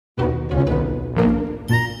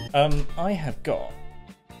I have got...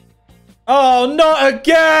 Oh, not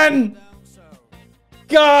again!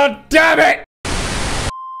 God damn it!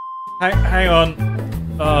 Hang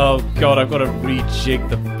on. Oh, God, I've got to rejig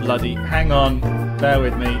the bloody... Hang on. Bear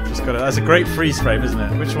with me. Just got to... That's a great freeze frame, isn't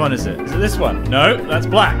it? Which one is it? Is it this one? No, that's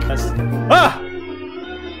black. That's... Ah!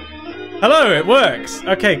 Hello, it works.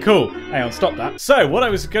 Okay, cool. Hang on, stop that. So, what I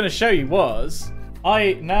was going to show you was...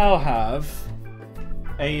 I now have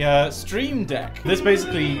a stream deck. This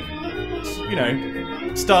basically, you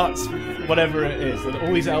know, starts whatever it is. And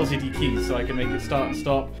all these LCD keys, so I can make it start and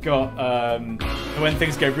stop. Got when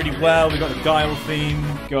things go really well. We've got the Guile theme.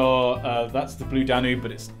 Got that's the Blue Danube,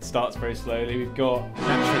 but it starts very slowly. We've got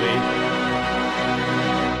naturally.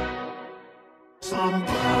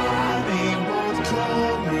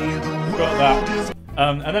 Got that.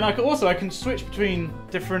 And then I can switch between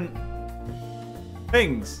different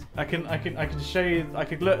things. I can show you. I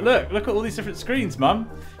could look at all these different screens, Mum.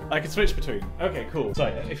 I can switch between. Okay, cool. So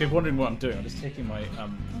if you're wondering what I'm doing, I'm just taking my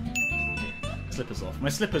slippers off. My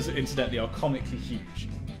slippers, incidentally, are comically huge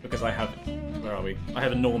because I have. Where are we? I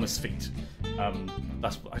have enormous feet.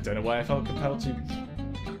 That's. I don't know why I felt compelled to.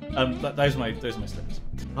 Those are my slippers.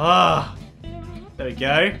 Ah, there we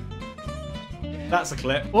go. That's a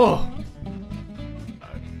clip. Oh.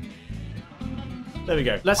 There we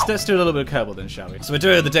go. Let's do a little bit of Kerbal then, shall we? So we're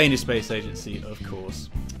doing the Danish Space Agency, of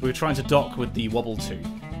course. We were trying to dock with the Wobble 2.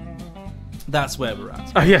 That's where we're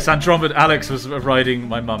at. Oh yes, Andromeda. Alex was riding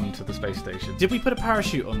my mum to the space station. Did we put a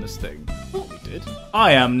parachute on this thing? I thought we did.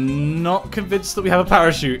 I am not convinced that we have a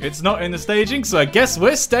parachute. It's not in the staging, so I guess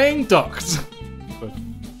we're staying docked.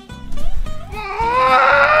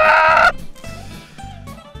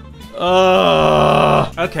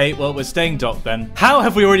 Okay, well, we're staying docked then. How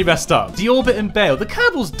have we already messed up? Deorbit and bail. The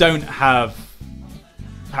Kerbals don't have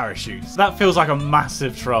parachutes. That feels like a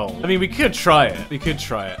massive troll. I mean, we could try it. We could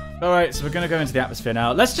try it. All right, so we're going to go into the atmosphere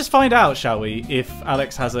now. Let's just find out, shall we, if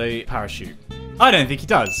Alex has a parachute. I don't think he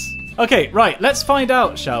does. Okay, right. Let's find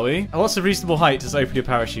out, shall we? What's a reasonable height to open your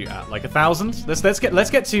parachute at? Like 1,000? Let's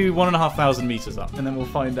get to 1,500 meters up, and then we'll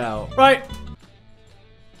find out. Right.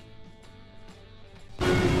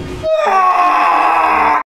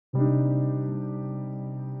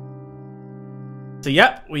 So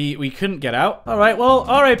yep, we couldn't get out. All right, well,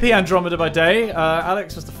 RAP Andromeda by day.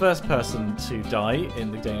 Alex was the first person to die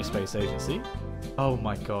in the Danish Space Agency. Oh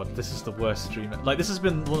my god, this is the worst stream. Like, this has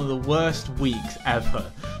been one of the worst weeks ever.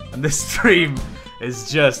 And this stream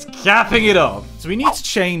is just capping it off. So we need to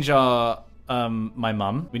change our, my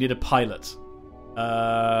mum. We need a pilot.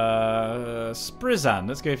 Sprizan,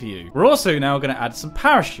 let's go for you. We're also now going to add some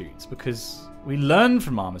parachutes because we learn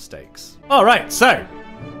from our mistakes. All right, so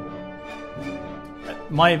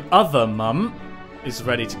my other mum is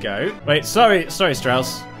ready to go. Wait, sorry,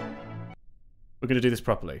 Strauss. We're going to do this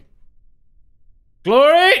properly.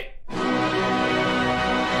 Glory!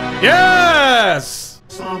 Yes!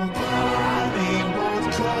 The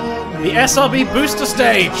SRB booster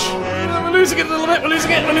stage. We're losing it a little bit. We're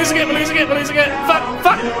losing it. Fuck.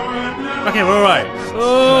 Okay, we're all right.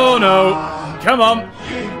 Oh, no. Come on,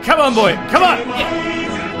 boy. Come on.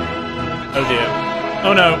 Yeah. Oh, dear.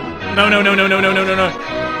 Oh, no. No.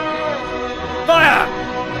 Fire!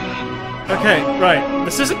 Okay, right.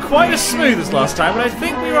 This isn't quite as smooth as last time, but I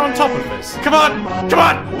think we were on top of this. Come on!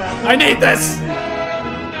 I need this!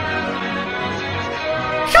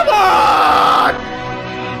 Come on!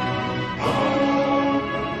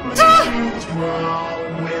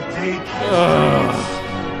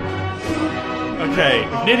 Okay,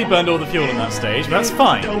 we've nearly burned all the fuel in that stage, but that's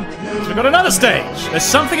fine. So we've got another stage. There's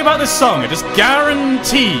something about this song, it just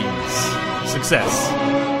guarantees success.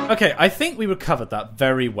 Okay, I think we recovered that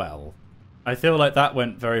very well. I feel like that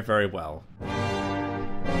went very, very well.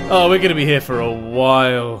 Oh, we're going to be here for a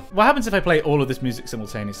while. What happens if I play all of this music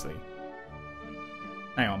simultaneously?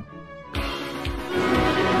 Hang on.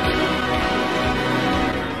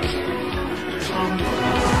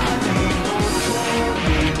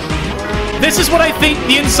 This is what I think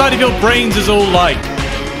the inside of your brains is all like.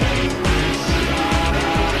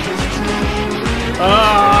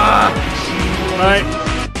 Right.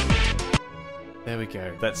 There we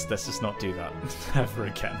go. Let's just not do that ever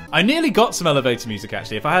again. I nearly got some elevator music,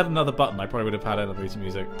 actually. If I had another button, I probably would have had elevator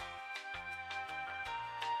music.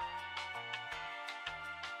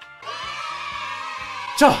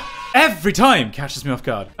 Every time catches me off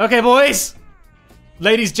guard. Okay, boys.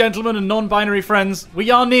 Ladies, gentlemen, and non-binary friends, we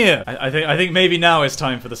are near. I think maybe now is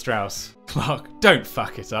time for the Strauss. Clark, don't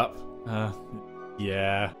fuck it up.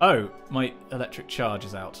 Yeah. Oh, my electric charge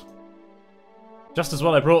is out. Just as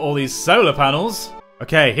well I brought all these solar panels.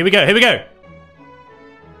 Okay, here we go.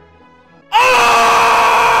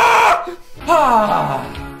 Ah!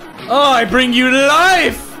 Oh, I bring you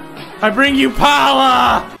life! I bring you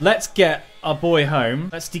power! Let's get our boy home.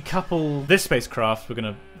 Let's decouple this spacecraft. We're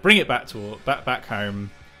gonna bring it back home.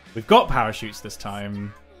 We've got parachutes this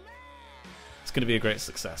time. It's gonna be a great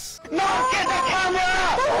success. No, get the camera!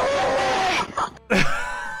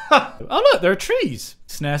 Oh look, there are trees.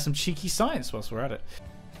 Snare some cheeky science whilst we're at it.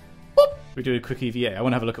 Whoop. We do a quick EVA. I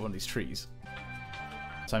want to have a look at one of these trees.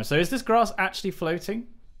 So is this grass actually floating?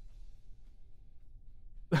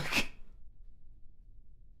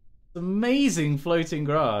 Amazing floating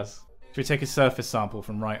grass. Should we take a surface sample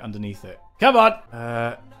from right underneath it? Come on!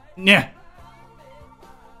 Yeah.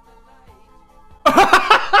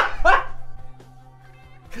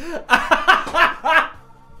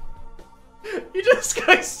 You just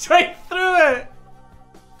go straight through it!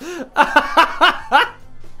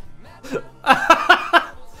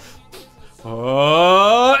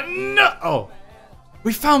 Oh, no! Oh.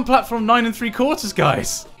 We found platform 9 3/4,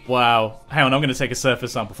 guys. Wow. Hang on, I'm going to take a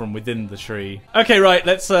surface sample from within the tree. Okay, right,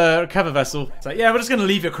 let's recover vessel. So, yeah, we're just going to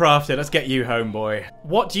leave it crafted. Let's get you home, boy.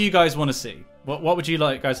 What do you guys want to see? What would you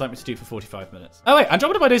guys like me to do for 45 minutes? Oh, wait,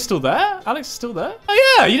 Andromeda by Day's still there? Alex is still there?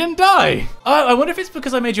 Oh, yeah, you didn't die. Oh, I wonder if it's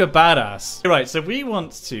because I made you a badass. Right, so we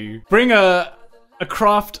want to bring a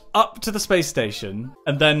craft up to the space station,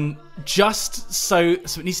 and then just so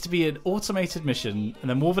it needs to be an automated mission, and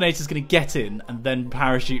then Wolvenator's going to get in and then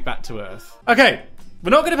parachute back to Earth. Okay,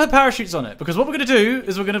 we're not going to put parachutes on it, because what we're going to do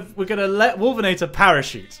is we're going to let Wolvenator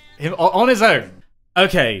parachute him on his own.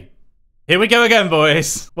 Okay. Here we go again,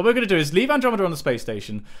 boys. What we're going to do is leave Andromeda on the space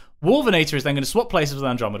station. Wolvenator is then going to swap places with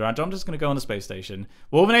Andromeda. Andromeda's going to go on the space station.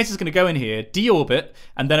 Wolvenator's going to go in here, deorbit,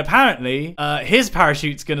 and then apparently his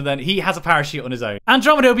parachute's going to then... He has a parachute on his own.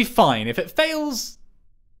 Andromeda will be fine. If it fails,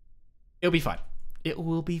 it'll be fine. It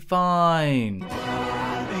will be fine.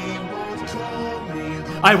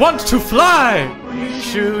 I want to fly!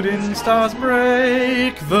 Shooting stars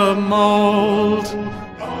break the mold.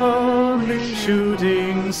 Only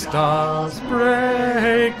shooting stars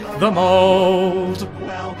break the mold.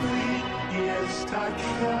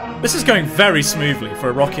 This is going very smoothly for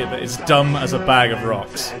a rocket that is dumb as a bag of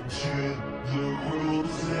rocks.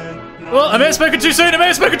 Oh, I may have spoken too soon! I may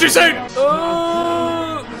have spoken too soon!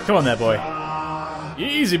 Oh. Come on there, boy.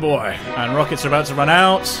 Easy, boy. And rockets are about to run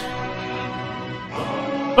out.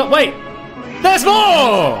 But wait! There's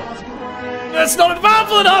more! That's not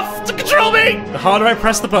powerful enough to control me! The harder I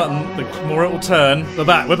press the button, the more it will turn. We're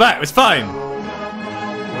back, it's fine.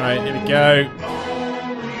 Right, here we go.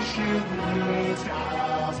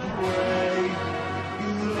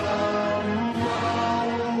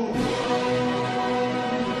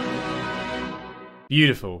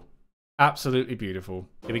 Beautiful. Absolutely beautiful.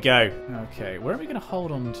 Here we go. Okay, where are we gonna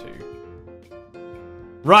hold on to?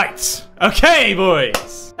 Right! Okay,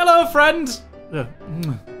 boys! Hello, friend!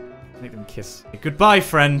 Make them kiss. Goodbye,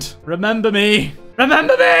 friend. Remember me.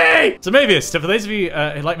 Remember me! So Mobius, for those of you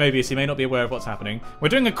who like Mobius, you may not be aware of what's happening. We're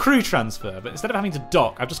doing a crew transfer, but instead of having to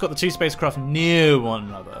dock, I've just got the two spacecraft near one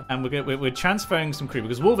another. And we're transferring some crew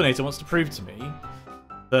because Wolvenator wants to prove to me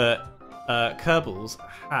that Kerbals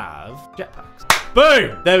have jetpacks.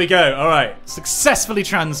 Boom! There we go. All right. Successfully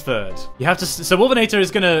transferred. You have to... So Wolvenator is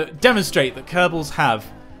going to demonstrate that Kerbals have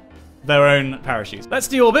their own parachutes. Let's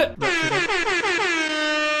deorbit.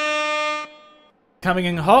 Coming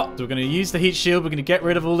in hot. So we're going to use the heat shield. We're going to get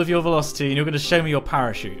rid of all of your velocity, and you're going to show me your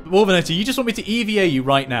parachute. Wolvenator, you just want me to EVA you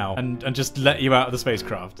right now and just let you out of the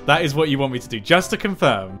spacecraft. That is what you want me to do, just to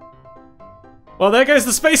confirm. Well, there goes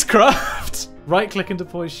the spacecraft. Right-click and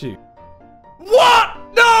deploy shoot. What?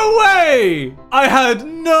 No way! I had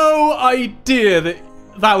no idea that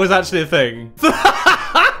that was actually a thing.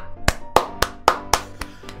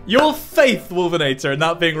 Your faith, Wolvenator, in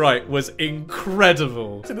that being right was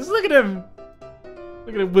incredible. So look at him.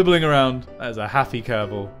 Look at him wibbling around. That is a happy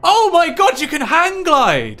Kerbal. Oh my god, you can hang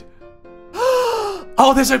glide!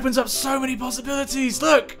 Oh, this opens up so many possibilities.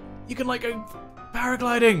 Look, you can like go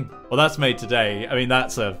paragliding. Well, that's made today. I mean,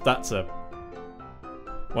 that's a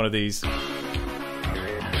one of these.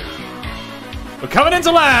 We're coming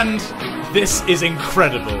into land. This is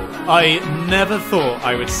incredible. I never thought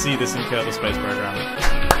I would see this in Kerbal Space Program.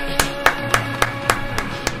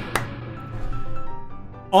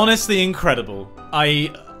 Honestly incredible. I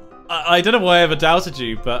don't know why I ever doubted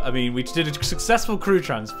you, but I mean, we did a successful crew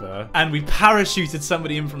transfer and we parachuted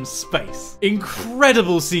somebody in from space.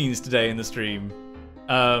 Incredible scenes today in the stream.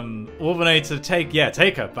 Wolvenator,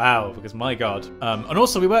 take a bow, because my god. And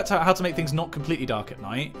also we worked out how to make things not completely dark at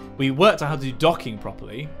night. We worked out how to do docking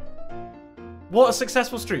properly. What a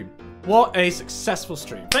successful stream. What a successful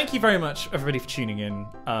stream. Thank you very much, everybody, for tuning in.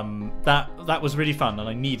 That was really fun, and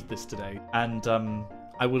I needed this today. And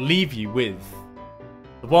I will leave you with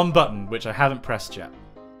the one button which I haven't pressed yet.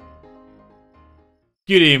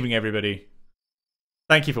 Good evening, everybody.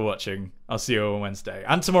 Thank you for watching. I'll see you on Wednesday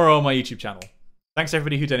and tomorrow on my YouTube channel. Thanks to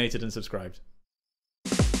everybody who donated and subscribed.